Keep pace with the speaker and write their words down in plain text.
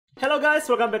Hello guys,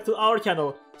 welcome back to our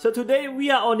channel. So today we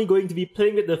are only going to be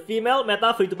playing with the female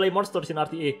meta free-to-play monsters in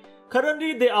RTA.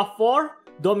 Currently there are 4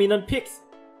 dominant picks.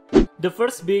 The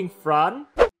first being Fran.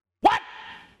 What?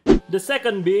 The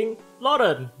second being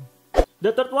Lauren.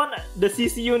 The third one, the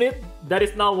CC unit that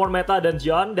is now more meta than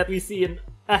John that we see in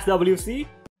SWC,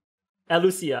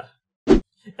 Elucia.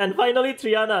 And finally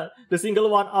Triana, the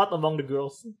single one out among the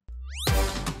girls.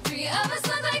 Three of us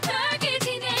look like perky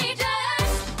teenagers,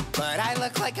 but I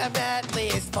look like I'm at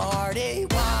least 41.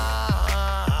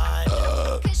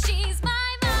 Cause she's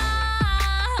my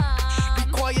mom.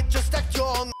 Be quiet, just act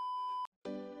young.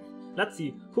 Let's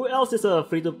see, who else is a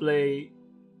free-to-play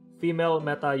female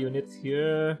meta unit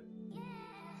here?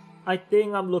 I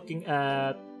think I'm looking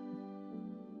at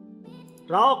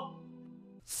Rauk.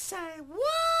 Say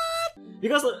what?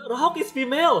 Because Rauk is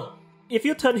female. If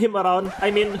you turn him around,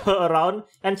 I mean her around,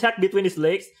 and check between his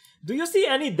legs, do you see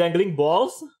any dangling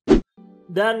balls?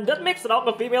 Then that makes Rauk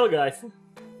a female, guys.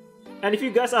 And if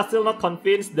you guys are still not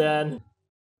convinced, then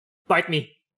bite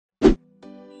me.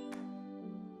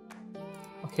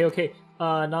 Okay.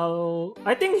 Now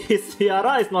I think his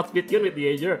Ciara is not fit tuned with the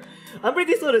Ager. I'm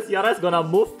pretty sure the Ciara is gonna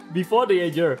move before the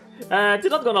Ager, and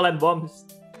she's not gonna land bombs.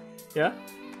 Yeah.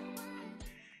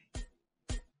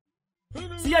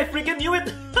 See, I freaking knew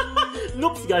it!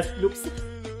 Noobs, guys, noobs.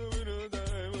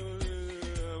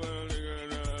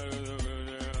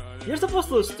 You're supposed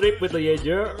to strip with the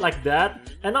Ager like that,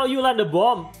 and now you land a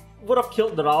bomb. Would have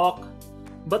killed the Rauk.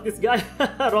 But this guy,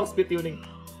 wrong speed tuning.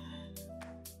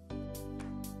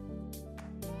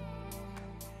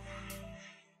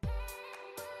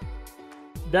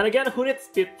 Then again, who needs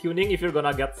speed tuning if you're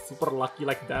gonna get super lucky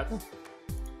like that?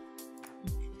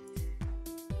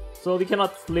 So we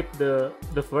cannot slip the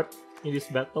first in this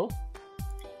battle.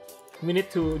 We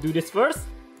need to do this first.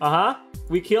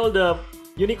 We kill the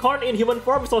unicorn in human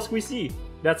form, so squishy.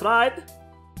 That's right.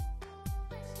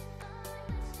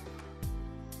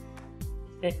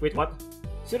 Hey, wait, what?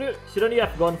 Shouldn't you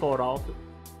have gone for Rauk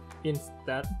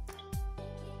instead?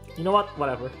 You know what?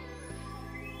 Whatever.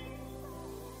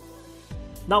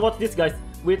 Now what's this, guys?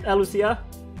 With Elucia?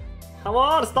 Come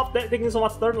on, stop taking so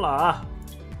much turn lah.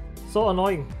 So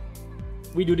annoying.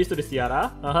 We do this to the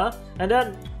Ciara, and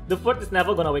then the first is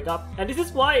never gonna wake up. And this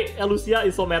is why Elucia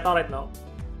is so meta right now.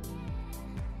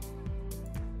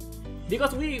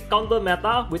 Because we counter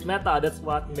meta with meta, that's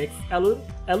what makes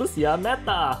Elucia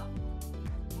meta.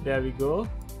 There we go.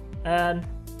 And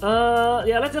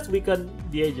yeah, let's just weaken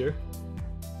the Ager.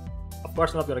 Of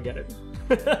course not gonna get it.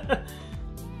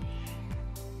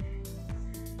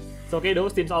 It's okay though,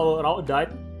 since our Rauk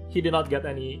died, he did not get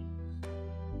any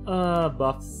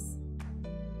buffs.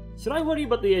 Should I worry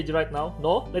about the Ager right now?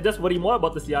 No, let's just worry more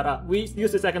about the Ciara. We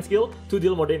use the second skill to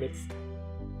deal more damage.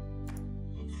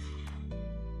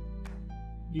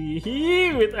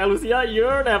 With Elucia,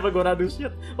 you're never gonna do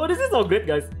shit. Oh, this is so great,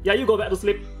 guys. Yeah, you go back to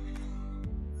sleep.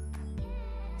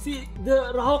 See,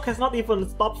 the Rauk has not even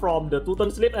stopped from the 2-turn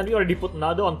sleep and we already put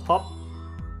another on top.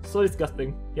 So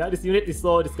disgusting. Yeah, this unit is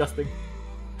so disgusting.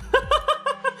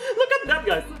 Look at that,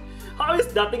 guys. How is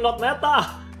that thing not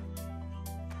meta?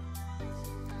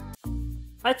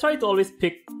 I try to always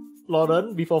pick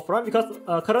Lauren before Fran because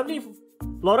currently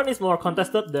Lauren is more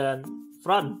contested than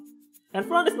Fran. And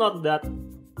Fran is not that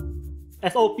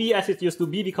SOP as it used to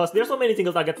be because there's so many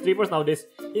single target strippers nowadays,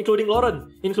 including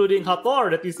Lauren, including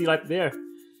Thakuro that you see right there.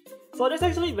 So there's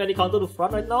actually many counter to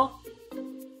Fran right now.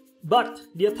 But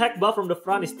the attack buff from the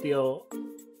Fran is still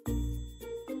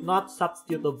not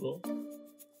substitutable.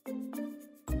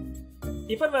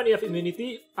 Even when you have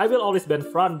immunity, I will always ban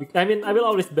Fran. I will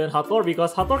always ban Hathor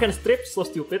because Hathor can strip, so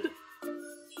stupid.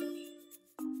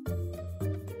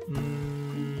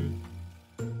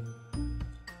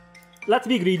 Let's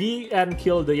be greedy and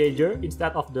kill the Ager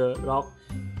instead of the Rauk.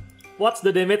 What's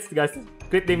the damage, guys?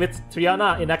 Crit damage,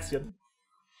 Triana in action.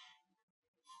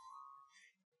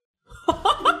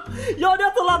 Yo,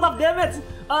 that's a lot of damage!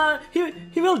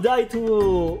 He will die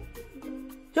to...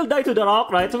 He'll die to the Rauk,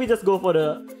 right? So we just go for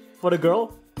the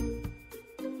girl.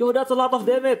 Yo, that's a lot of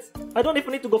damage. I don't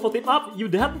even need to go for team up. You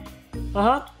dead?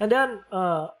 And then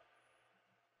the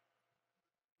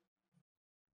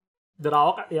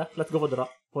Rauk. Yeah, let's go for the Rauk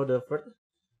for the first.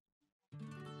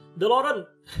 The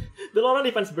Lauren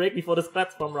defense break before the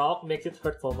scratch from Rauk makes it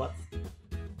hurt so much.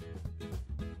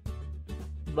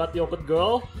 But the awkward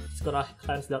girl is gonna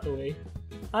cleanse that away.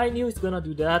 I knew it's gonna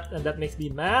do that, and that makes me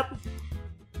mad.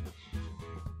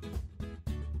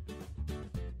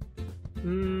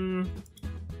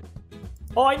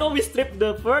 Oh, I know we stripped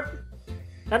the first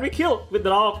and we kill with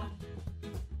the Rauk.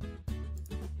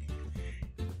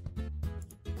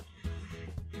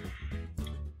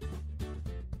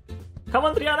 Come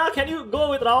on, Triana, can you go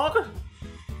with Raok?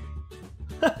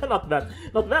 Not bad,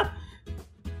 not bad.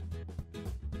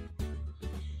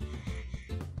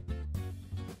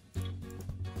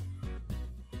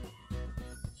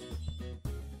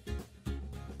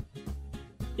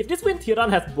 If this Wind Tyran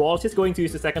has balls, he's going to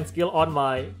use the second skill on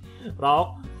my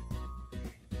Raok.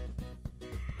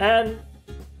 And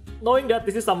knowing that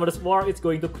this is Summer's War, it's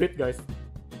going to crit, guys.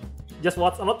 Just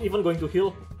watch, I'm not even going to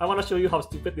heal. I want to show you how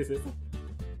stupid this is.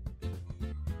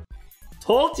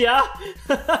 Told ya!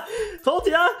 Told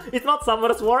ya! It's not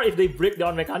Summer's War if they break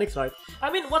down mechanics, right?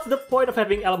 I mean, what's the point of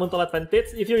having elemental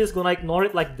advantage if you're just gonna ignore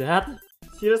it like that?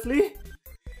 Seriously?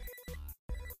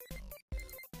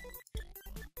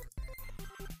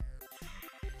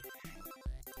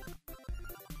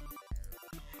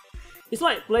 It's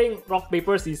like playing rock,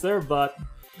 paper, scissors, but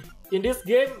in this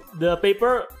game, the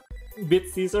paper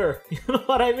beats scissors. You know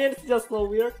what I mean? It's just so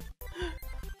weird.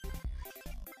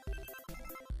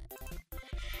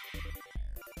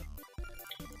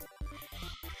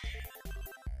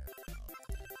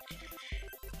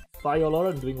 Fire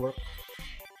Lauren doing work.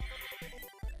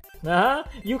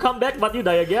 You come back but you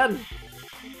die again.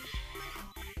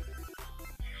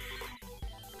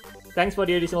 Thanks for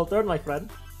the additional turn, my friend.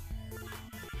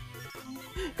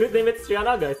 Crit damage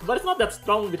Triana, guys, but it's not that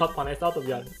strong without Vanessa, to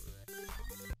be honest.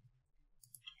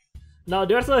 Now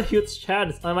there's a huge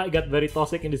chance I might get very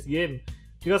toxic in this game.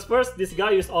 Because first, this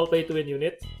guy used all pay to win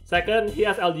unit. Second, he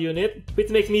has LD unit,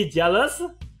 which makes me jealous.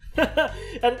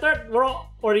 And third, we're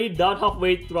already down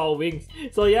halfway through our wings.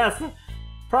 So yes,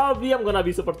 probably I'm gonna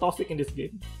be super toxic in this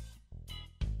game.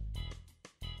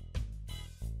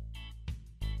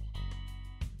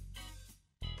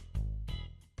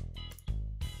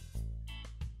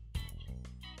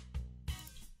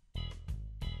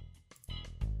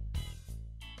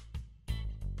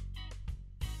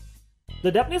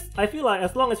 The Depthness, I feel like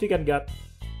as long as we can get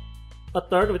a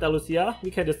turn with Alucia, we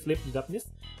can just flip the Depthness.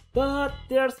 But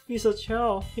there's Fisher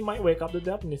Chow, he might wake up the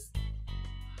Depthness.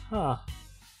 Huh.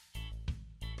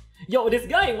 Yo, this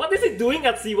guy, what is he doing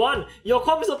at C1? Yo,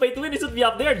 comp is so pay to win, he should be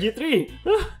up there, G3.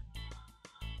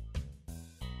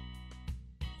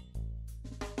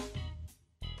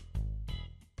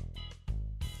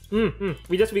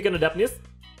 We just weaken the Depthness.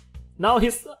 Now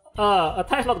his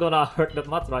attack's not gonna hurt that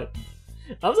much, right?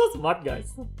 I'm so smart,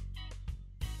 guys.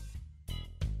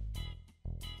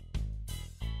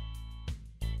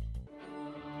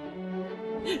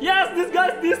 Yes, this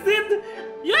guy's decent.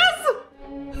 Yes.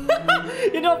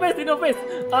 In your face, in your face.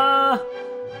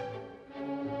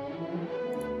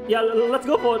 Yeah, let's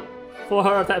go for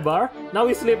her attack bar. Now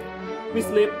we slip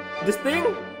this thing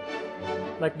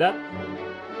like that.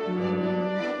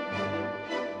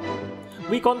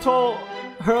 We control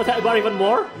her attack bar even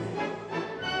more.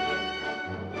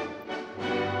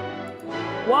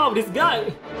 Wow, this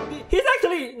guy, he's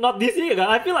actually not DC,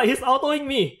 guy. I feel like he's autoing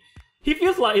me. He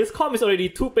feels like his comp is already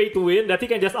too pay to win that he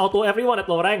can just auto everyone at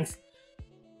low ranks.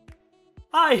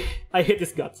 I hate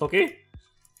his guts, okay?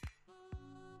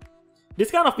 This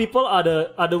kind of people are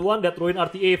the one that ruin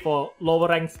RTA for lower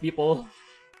ranks people.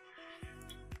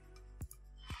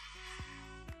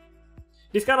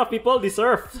 This kind of people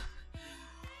deserve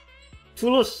to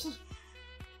lose.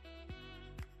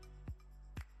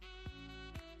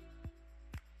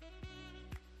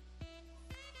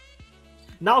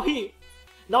 Now he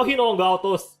no longer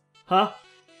autos. Huh?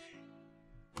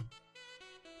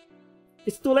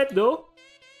 It's too late though.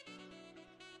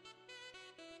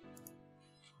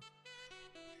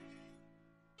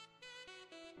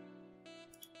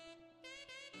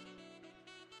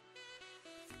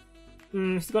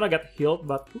 He's gonna get healed,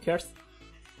 but who cares?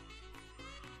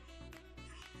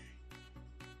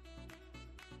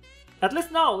 At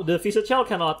least now the Fisher Shell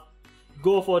cannot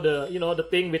go for the, you know, the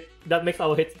thing with that makes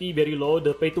our HP very low,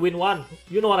 the pay to win one.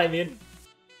 You know what I mean?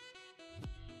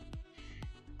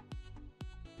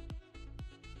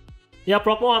 Yeah,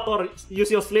 Propomator,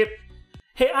 use your sleep.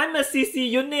 Hey, I'm a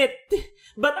CC unit,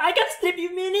 but I can strip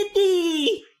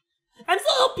immunity. I'm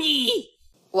so OP.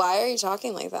 Why are you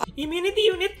talking like that? Immunity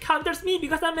unit counters me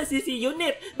because I'm a CC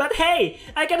unit, but hey,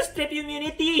 I can strip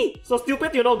immunity. So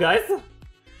stupid, you know, guys.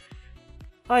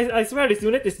 I swear this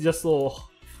unit is just so...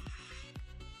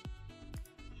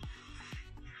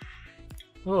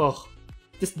 Oh,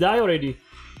 just die already.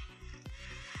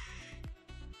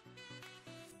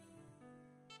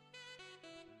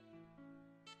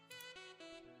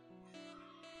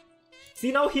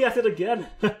 See, now he has it again.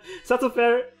 Such a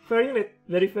fair unit.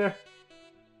 Very fair.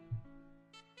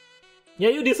 Yeah,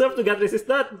 you deserve to get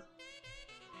resisted.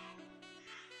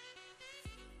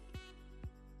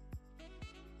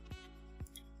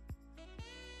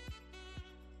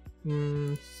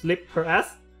 Slip her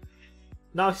ass.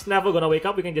 Now she's never gonna wake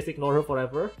up, we can just ignore her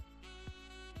forever.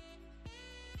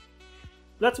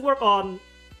 Let's work on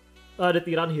the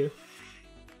Tiran here.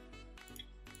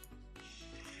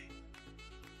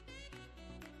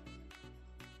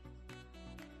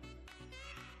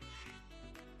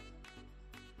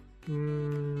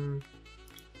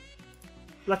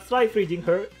 Let's try freezing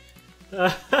her.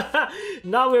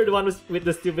 Now we're the one with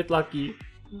the stupid lucky.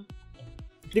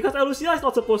 Because Alucia is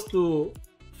not supposed to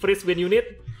freeze win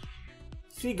unit.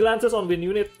 She glances on win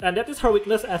unit, and that is her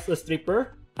weakness as a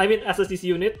stripper. I mean, as a CC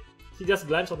unit. She just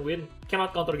glances on win.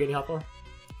 Cannot counter Genihapor.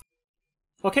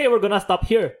 Okay, we're gonna stop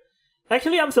here.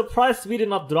 Actually, I'm surprised we did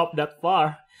not drop that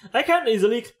far. I can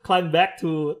easily climb back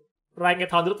to rank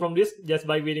 800 from this just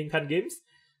by winning 10 games.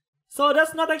 So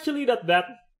that's not actually that bad.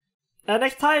 And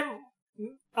next time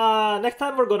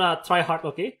we're gonna try hard,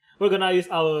 okay? We're gonna use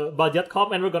our budget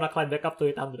comp and we're gonna climb back up to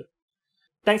 800.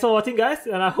 Thanks for watching, guys,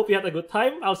 and I hope you had a good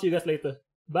time. I'll see you guys later.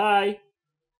 Bye!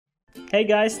 Hey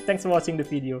guys, thanks for watching the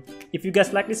video. If you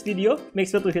guys like this video, make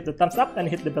sure to hit the thumbs up and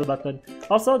hit the bell button.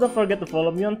 Also, don't forget to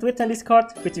follow me on Twitch and Discord,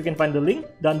 which you can find the link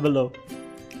down below.